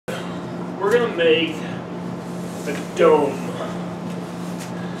we're going to make a dome.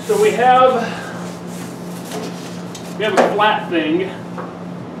 So we have a flat thing,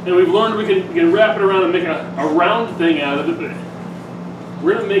 and we've learned we can wrap it around and make a round thing out of it, but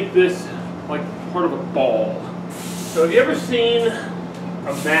we're going to make this like part of a ball. So have you ever seen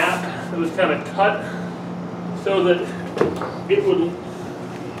a map that was kind of cut so that it was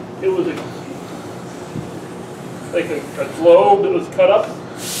like a globe that was cut up?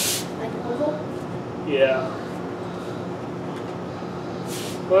 Like an oval? Yeah.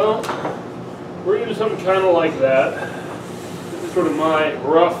 Well, we're going to do something kind of like that. This is sort of my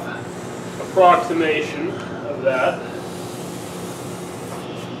rough approximation of that.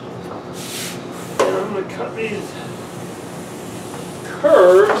 And I'm going to cut these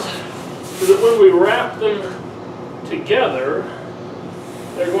curves so that when we wrap them together,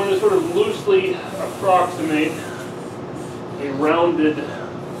 they're going to sort of loosely approximate a rounded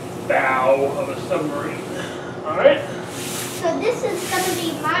bow of a submarine. Alright? So this is going to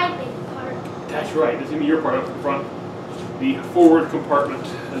be my big part. That's right. This is going to be your part up in front. The forward compartment,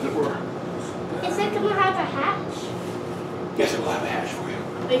 as it were. Is it going to have a hatch? Yes, it will have a hatch for you.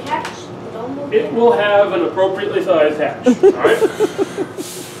 A big hatch? The dome will It will have an appropriately sized hatch. Alright?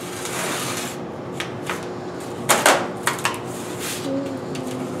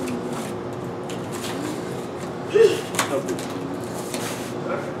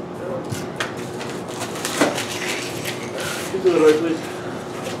 Do it right, please.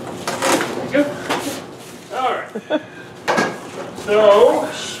 Thank you. All right. So,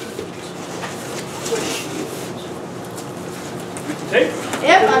 we can take.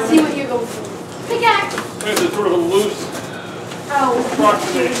 Yep, I see what you're going for. Pickaxe! There's a sort of a loose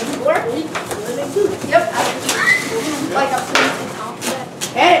approximation. Yep, like a piece of top of that.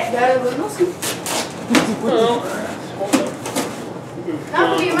 Hey, that was no soup. Well, hold on. That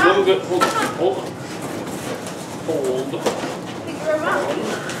would be A a little bit. Hold on. Hold. Figure them out.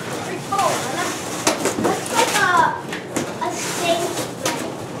 Pretty cool, isn't it? Looks like a sting thread.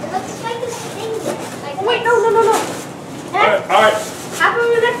 It looks like a sting thread. Like Oh, wait, no. All right. Have a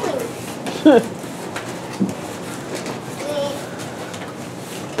necklace.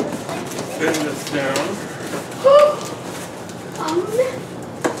 Bend this down.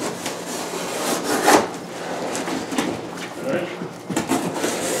 All right.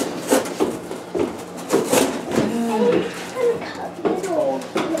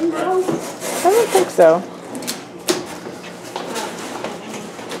 I don't think so.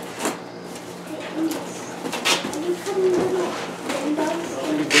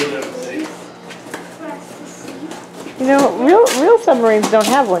 You know, real submarines don't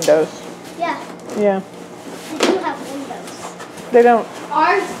have windows. Yeah, Yeah, they do have windows. they don't.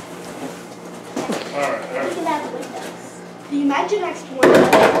 Ours, All right. we can have windows. The Imaginext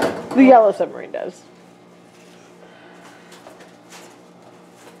one. The yellow submarine does.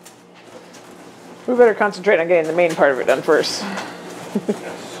 We better concentrate on getting the main part of it done first.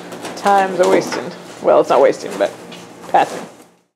 Time's a wasting. Well, it's not wasting, but passing.